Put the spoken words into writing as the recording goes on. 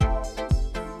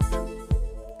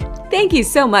Thank you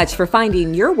so much for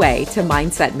finding your way to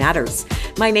Mindset Matters.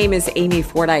 My name is Amy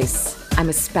Fordyce. I'm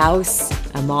a spouse,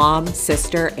 a mom,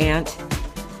 sister, aunt,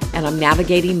 and I'm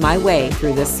navigating my way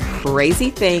through this crazy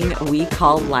thing we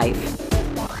call life.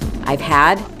 I've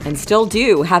had and still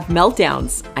do have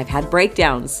meltdowns. I've had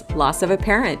breakdowns, loss of a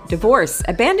parent, divorce,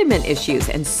 abandonment issues,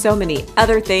 and so many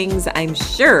other things I'm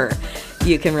sure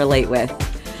you can relate with.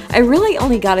 I really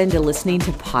only got into listening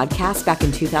to podcasts back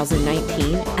in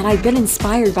 2019, and I've been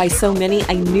inspired by so many,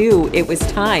 I knew it was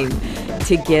time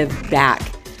to give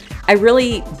back. I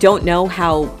really don't know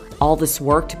how all this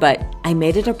worked, but I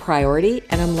made it a priority,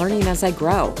 and I'm learning as I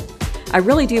grow. I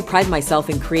really do pride myself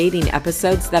in creating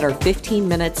episodes that are 15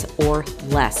 minutes or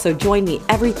less. So join me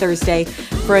every Thursday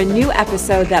for a new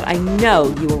episode that I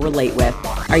know you will relate with.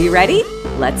 Are you ready?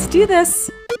 Let's do this.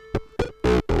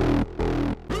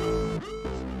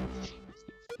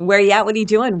 Where are you at? What are you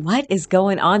doing? What is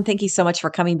going on? Thank you so much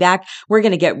for coming back. We're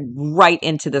going to get right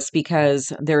into this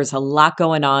because there's a lot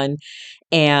going on.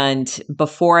 And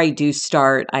before I do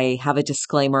start, I have a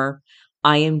disclaimer.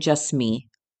 I am just me.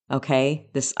 Okay.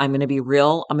 I'm going to be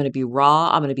real. I'm going to be raw.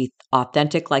 I'm going to be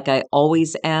authentic like I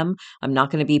always am. I'm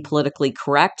not going to be politically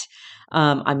correct.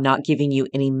 I'm not giving you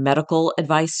any medical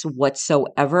advice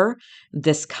whatsoever.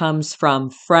 This comes from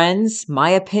friends,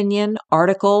 my opinion,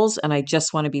 articles, and I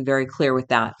just want to be very clear with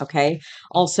that. Okay.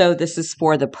 Also, this is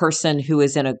for the person who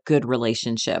is in a good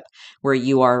relationship where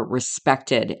you are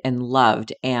respected and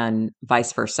loved and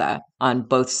vice versa on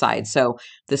both sides. So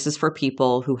this is for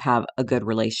people who have a good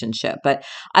relationship. But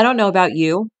I don't know about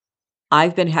you.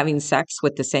 I've been having sex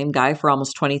with the same guy for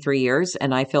almost 23 years,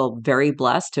 and I feel very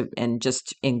blessed and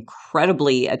just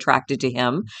incredibly attracted to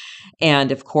him.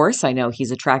 And of course, I know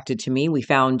he's attracted to me. We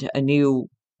found a new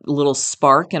little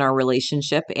spark in our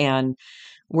relationship, and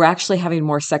we're actually having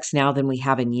more sex now than we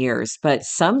have in years. But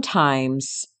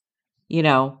sometimes,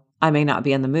 I may not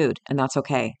be in the mood, and that's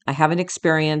okay. I haven't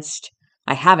experienced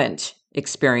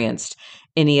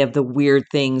any of the weird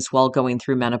things while going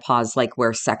through menopause, like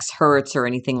where sex hurts or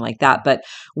anything like that. But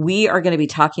we are going to be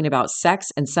talking about sex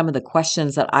and some of the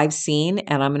questions that I've seen,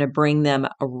 and I'm going to bring them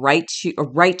right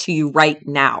to you right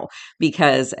now,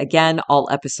 because again, all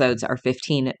episodes are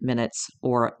 15 minutes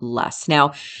or less.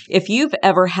 Now, if you've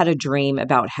ever had a dream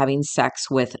about having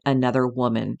sex with another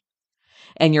woman,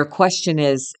 and your question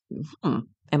is,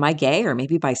 am I gay or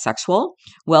maybe bisexual?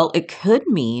 Well, it could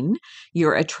mean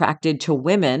you're attracted to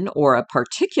women or a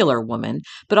particular woman,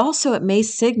 but also it may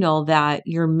signal that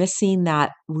you're missing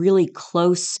that really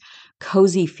close,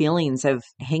 cozy feelings of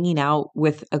hanging out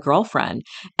with a girlfriend.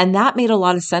 And that made a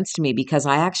lot of sense to me because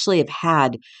I actually have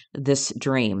had this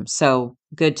dream. So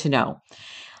good to know.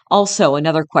 Also,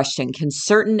 another question, can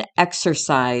certain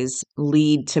exercise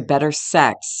lead to better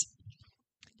sex?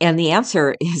 And the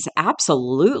answer is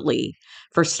absolutely.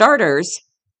 For starters,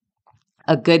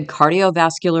 a good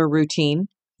cardiovascular routine,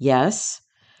 yes,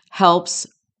 helps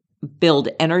build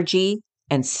energy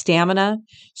and stamina.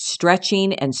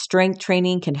 Stretching and strength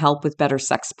training can help with better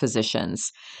sex positions.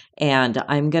 And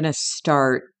I'm going to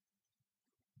start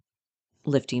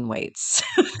lifting weights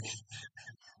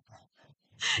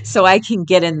so I can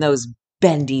get in those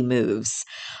bendy moves.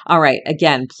 All right.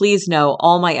 Again, please know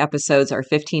all my episodes are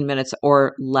 15 minutes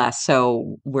or less.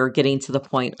 So we're getting to the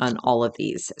point on all of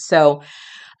these. So,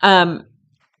 okay?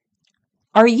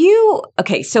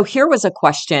 So here was a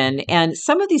question, and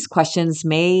some of these questions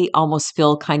may almost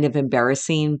feel kind of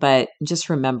embarrassing, but just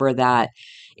remember that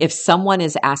if someone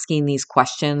is asking these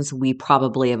questions, we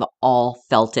probably have all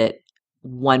felt it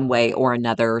one way or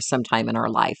another sometime in our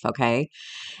life. Okay.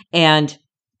 And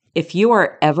if you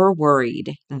are ever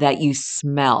worried that you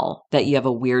have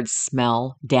a weird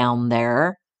smell down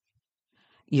there,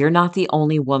 you're not the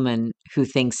only woman who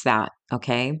thinks that,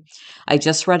 okay? I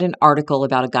just read an article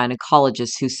about a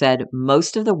gynecologist who said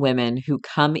most of the women who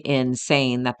come in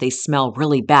saying that they smell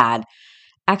really bad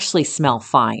actually smell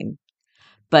fine.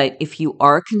 But if you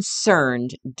are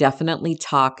concerned, definitely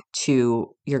talk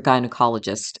to your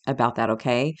gynecologist about that,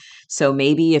 okay? So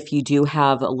maybe if you do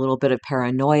have a little bit of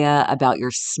paranoia about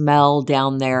your smell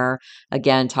down there,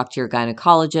 again, talk to your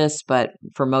gynecologist, but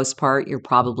for most part, you're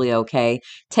probably okay.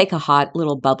 Take a hot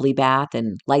little bubbly bath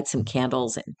and light some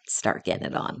candles and start getting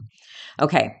it on.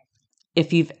 Okay.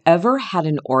 If you've ever had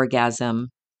an orgasm,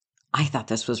 I thought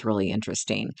this was really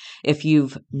interesting. If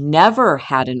you've never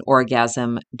had an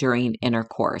orgasm during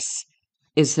intercourse,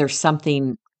 is there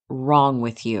something wrong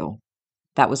with you?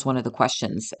 That was one of the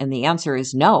questions. And the answer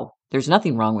is no, there's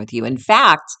nothing wrong with you. In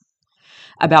fact,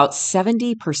 about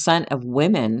 70% of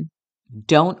women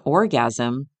don't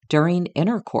orgasm during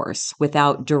intercourse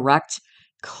without direct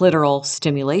clitoral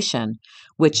stimulation,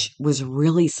 which was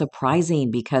really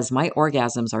surprising because my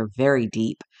orgasms are very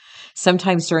deep.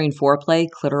 Sometimes during foreplay,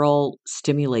 clitoral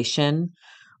stimulation,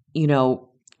 you know,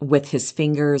 with his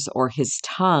fingers or his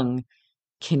tongue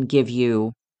can give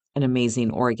you an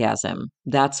amazing orgasm.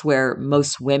 That's where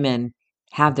most women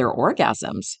have their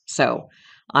orgasms. So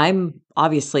I'm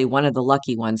obviously one of the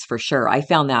lucky ones for sure. I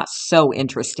found that so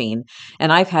interesting.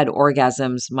 And I've had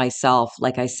orgasms myself,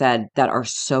 like I said, that are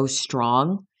so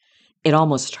strong, it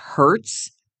almost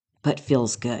hurts, but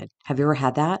feels good. Have you ever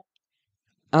had that?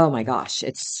 Oh my gosh,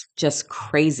 it's just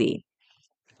crazy.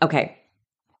 Okay.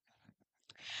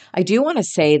 I do want to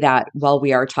say that while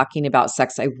we are talking about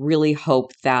sex, I really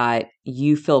hope that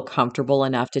you feel comfortable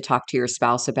enough to talk to your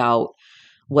spouse about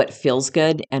what feels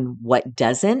good and what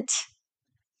doesn't.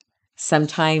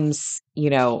 Sometimes,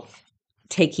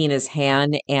 taking his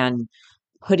hand and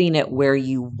putting it where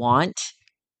you want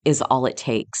is all it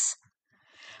takes.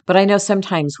 But I know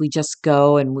sometimes we just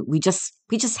go and we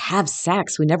just have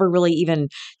sex. We never really even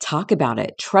talk about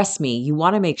it. Trust me, you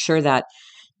want to make sure that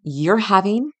you're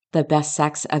having the best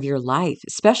sex of your life,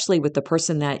 especially with the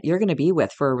person that you're going to be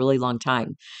with for a really long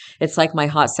time. It's like my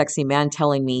hot, sexy man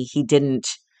telling me he didn't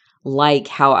like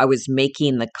how I was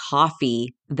making the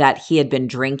coffee that he had been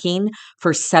drinking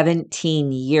for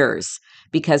 17 years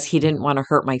because he didn't want to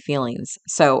hurt my feelings.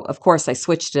 So, of course, I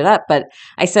switched it up, but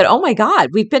I said, "Oh my God,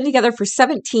 we've been together for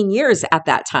 17 years at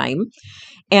that time.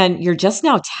 And you're just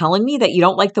now telling me that you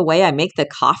don't like the way I make the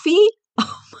coffee?"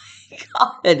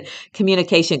 God.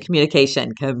 Communication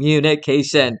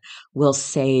will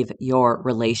save your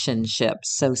relationship.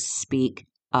 So speak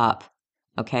up.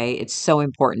 Okay. It's so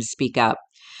important to speak up.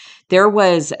 There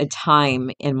was a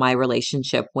time in my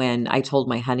relationship when I told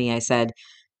my honey, I said,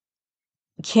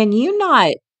 "Can you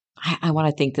not?" I want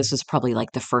to think this was probably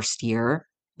like the first year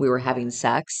we were having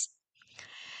sex.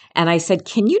 And I said,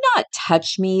 "Can you not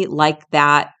touch me like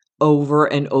that over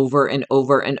and over and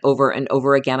over and over and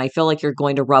over again? I feel like you're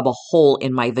going to rub a hole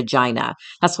in my vagina."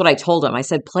 That's what I told him. I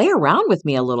said, "Play around with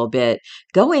me a little bit.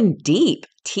 Go in deep.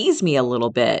 Tease me a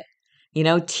little bit.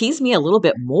 Tease me a little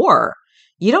bit more.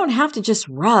 You don't have to just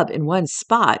rub in one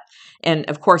spot." And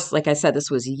of course, like I said,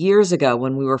 this was years ago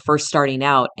when we were first starting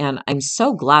out. And I'm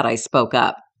so glad I spoke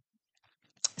up.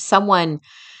 Someone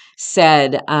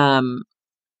said, "I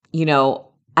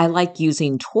like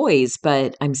using toys,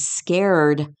 but I'm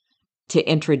scared to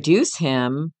introduce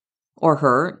him or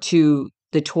her to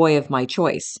the toy of my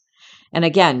choice." And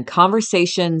again,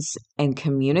 conversations and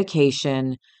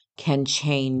communication can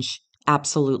change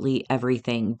absolutely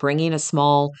everything. Bringing a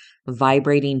small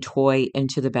vibrating toy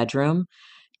into the bedroom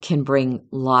can bring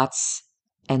lots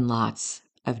and lots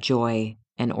of joy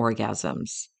and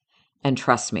orgasms. And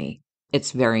trust me,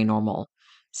 it's very normal.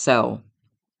 So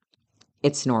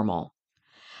it's normal.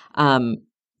 Um,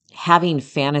 Having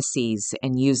fantasies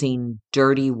and using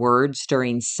dirty words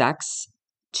during sex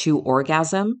to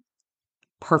orgasm,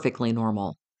 perfectly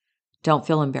normal. Don't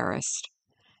feel embarrassed.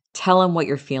 Tell him what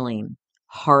you're feeling,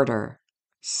 harder,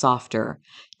 softer.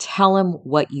 Tell him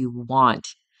what you want.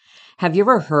 Have you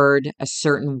ever heard a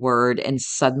certain word and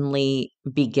suddenly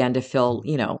begin to feel,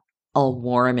 all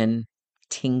warm and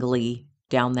tingly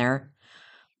down there?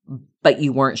 But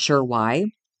you weren't sure why?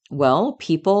 Well,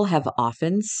 people have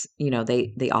often,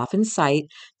 they often cite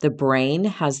the brain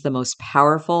has the most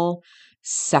powerful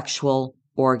sexual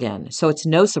organ. So it's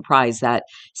no surprise that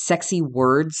sexy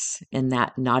words in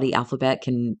that naughty alphabet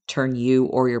can turn you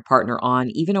or your partner on.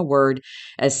 Even a word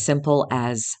as simple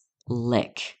as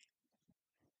lick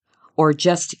or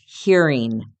just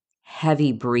hearing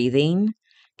heavy breathing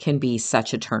can be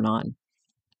such a turn on.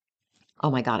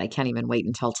 Oh my God, I can't even wait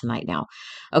until tonight now.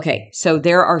 Okay, so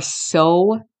there are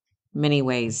so many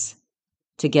ways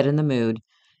to get in the mood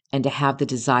and to have the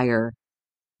desire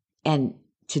and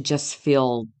to just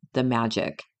feel the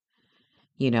magic.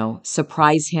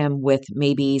 Surprise him with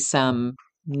maybe some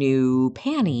new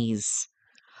panties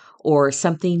or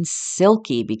something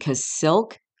silky because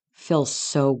silk feels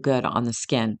so good on the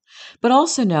skin. But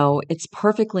also know it's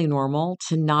perfectly normal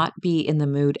to not be in the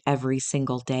mood every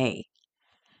single day,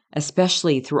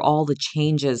 especially through all the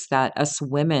changes that us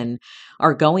women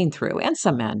are going through and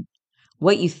some men.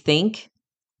 What you think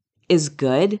is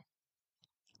good,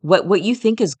 what you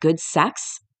think is good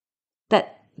sex,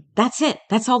 that's it.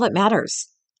 That's all that matters.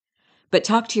 But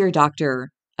talk to your doctor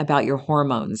about your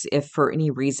hormones if for any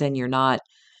reason you're not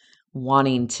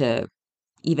wanting to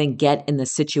even get in the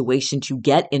situation to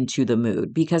get into the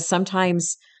mood, because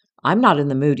sometimes I'm not in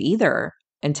the mood either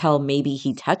until maybe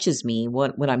he touches me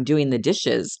when I'm doing the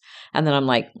dishes. And then I'm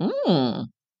like,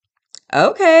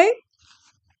 okay.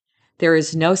 There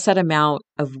is no set amount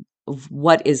of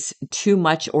what is too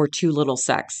much or too little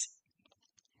sex.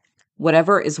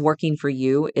 Whatever is working for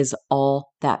you is all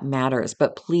that matters.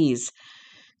 But please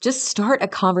just start a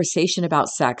conversation about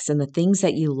sex and the things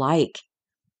that you like.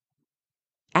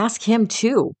 Ask him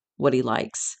too what he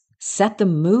likes. Set the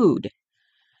mood.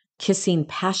 Kissing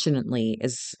passionately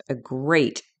is a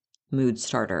great mood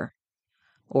starter.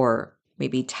 Or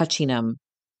maybe touching him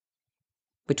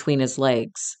between his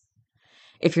legs.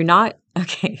 If you're not,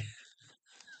 okay,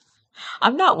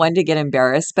 I'm not one to get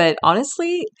embarrassed, but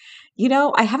honestly,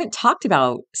 I haven't talked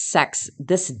about sex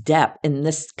this depth in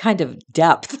this kind of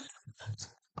depth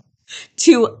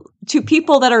to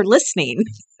people that are listening.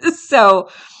 So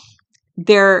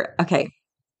okay,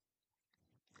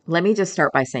 let me just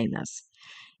start by saying this.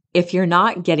 If you're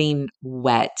not getting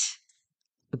wet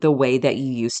the way that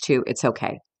you used to, it's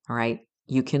okay. All right.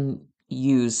 You can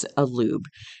use a lube.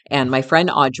 And my friend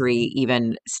Audrey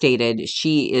even stated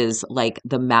she is like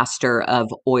the master of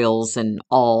oils and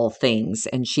all things.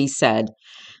 And she said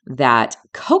that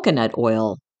coconut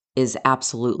oil is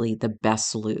absolutely the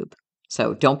best lube.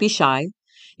 So don't be shy.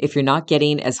 If you're not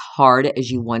getting as hard as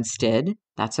you once did,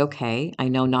 that's okay. I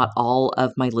know not all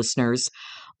of my listeners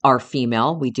are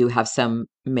female. We do have some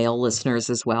male listeners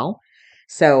as well.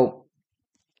 So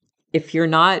if you're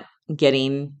not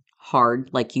getting hard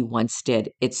like you once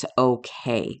did, it's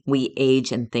okay. We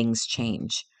age and things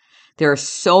change. There are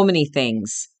so many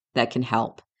things that can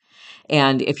help.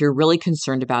 And if you're really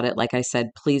concerned about it, like I said,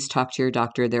 please talk to your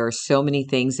doctor. There are so many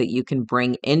things that you can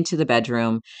bring into the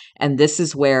bedroom. And this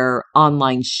is where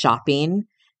online shopping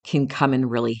can come in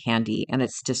really handy and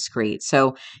it's discreet.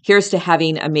 So here's to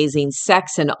having amazing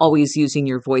sex and always using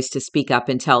your voice to speak up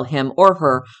and tell him or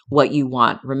her what you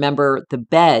want. Remember, the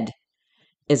bed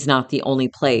is not the only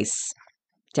place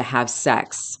to have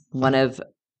sex. One of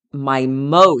my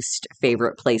most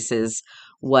favorite places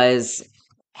was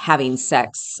having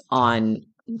sex on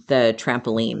the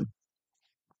trampoline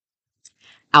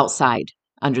outside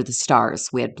under the stars.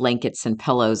 We had blankets and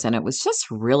pillows, and it was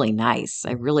just really nice.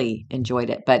 I really enjoyed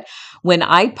it. But when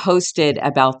I posted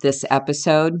about this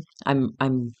episode, I'm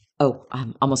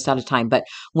almost out of time. But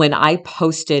when I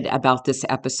posted about this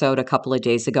episode a couple of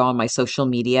days ago on my social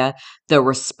media, the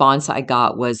response I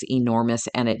got was enormous,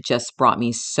 and it just brought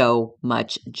me so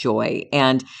much joy.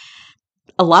 And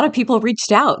a lot of people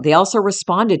reached out. They also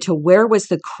responded to where was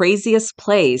the craziest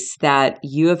place that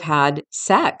you have had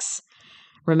sex?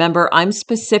 Remember, I'm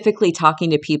specifically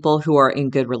talking to people who are in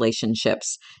good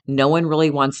relationships. No one really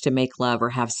wants to make love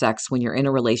or have sex when you're in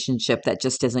a relationship that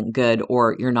just isn't good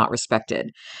or you're not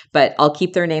respected. But I'll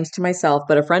keep their names to myself.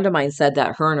 But a friend of mine said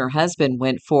that her and her husband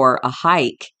went for a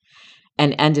hike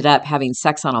and ended up having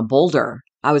sex on a boulder.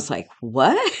 I was like,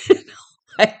 what?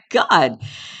 My God.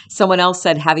 Someone else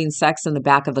said having sex in the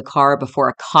back of the car before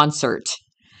a concert,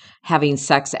 having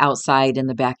sex outside in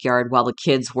the backyard while the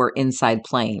kids were inside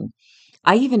playing.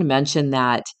 I even mentioned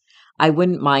that I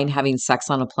wouldn't mind having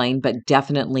sex on a plane, but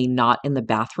definitely not in the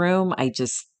bathroom. It's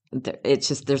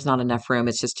just, there's not enough room.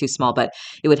 It's just too small, but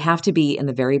it would have to be in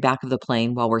the very back of the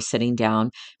plane while we're sitting down,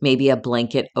 maybe a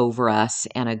blanket over us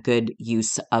and a good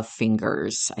use of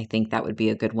fingers. I think that would be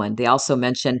a good one. They also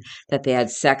mentioned that they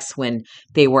had sex when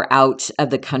they were out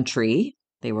of the country.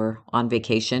 They were on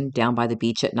vacation down by the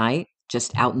beach at night,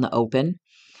 just out in the open.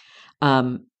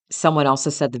 Someone also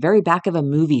said the very back of a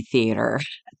movie theater.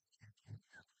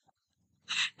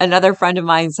 Another friend of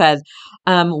mine said,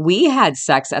 we had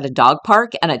sex at a dog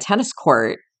park and a tennis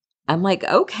court. I'm like,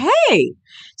 okay.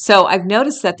 So I've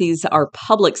noticed that these are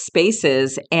public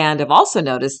spaces. And I've also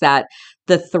noticed that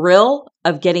the thrill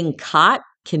of getting caught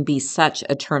can be such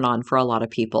a turn on for a lot of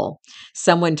people.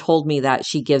 Someone told me that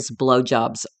she gives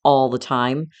blowjobs all the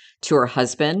time to her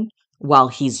husband while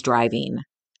he's driving.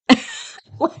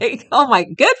 Like, oh my,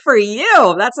 good for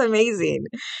you. That's amazing.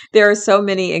 There are so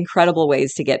many incredible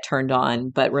ways to get turned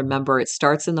on. But remember, it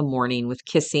starts in the morning with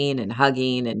kissing and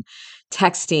hugging and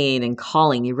texting and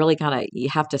calling. You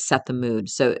have to set the mood.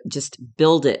 So just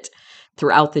build it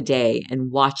throughout the day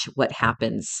and watch what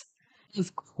happens.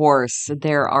 Of course,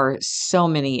 there are so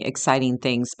many exciting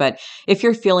things, but if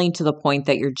you're feeling to the point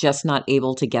that you're just not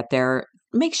able to get there,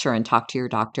 make sure and talk to your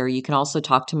doctor. You can also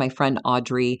talk to my friend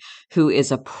Audrey, who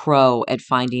is a pro at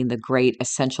finding the great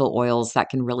essential oils that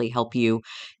can really help you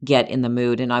get in the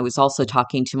mood. And I was also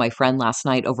talking to my friend last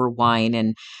night over wine,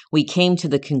 and we came to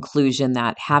the conclusion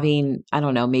that having, I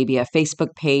don't know, maybe a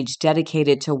Facebook page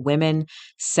dedicated to women,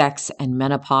 sex, and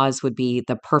menopause would be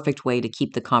the perfect way to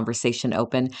keep the conversation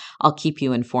open. I'll keep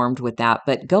you informed with that.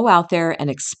 But go out there and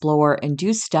explore and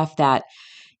do stuff that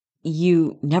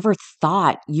you never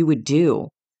thought you would do.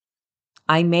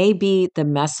 I may be the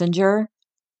messenger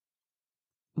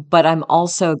but I'm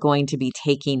also going to be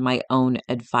taking my own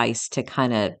advice to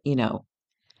kind of,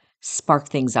 spark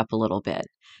things up a little bit.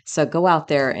 So go out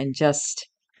there and just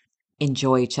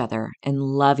enjoy each other and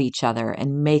love each other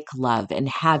and make love and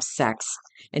have sex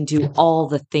and do all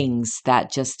the things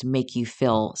that just make you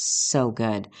feel so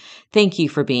good. Thank you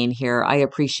for being here. I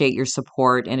appreciate your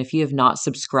support. And if you have not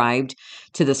subscribed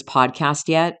to this podcast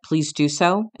yet, please do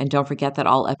so. And don't forget that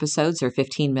all episodes are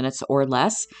 15 minutes or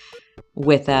less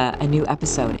with a new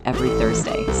episode every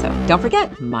Thursday. So don't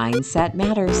forget, Mindset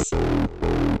Matters.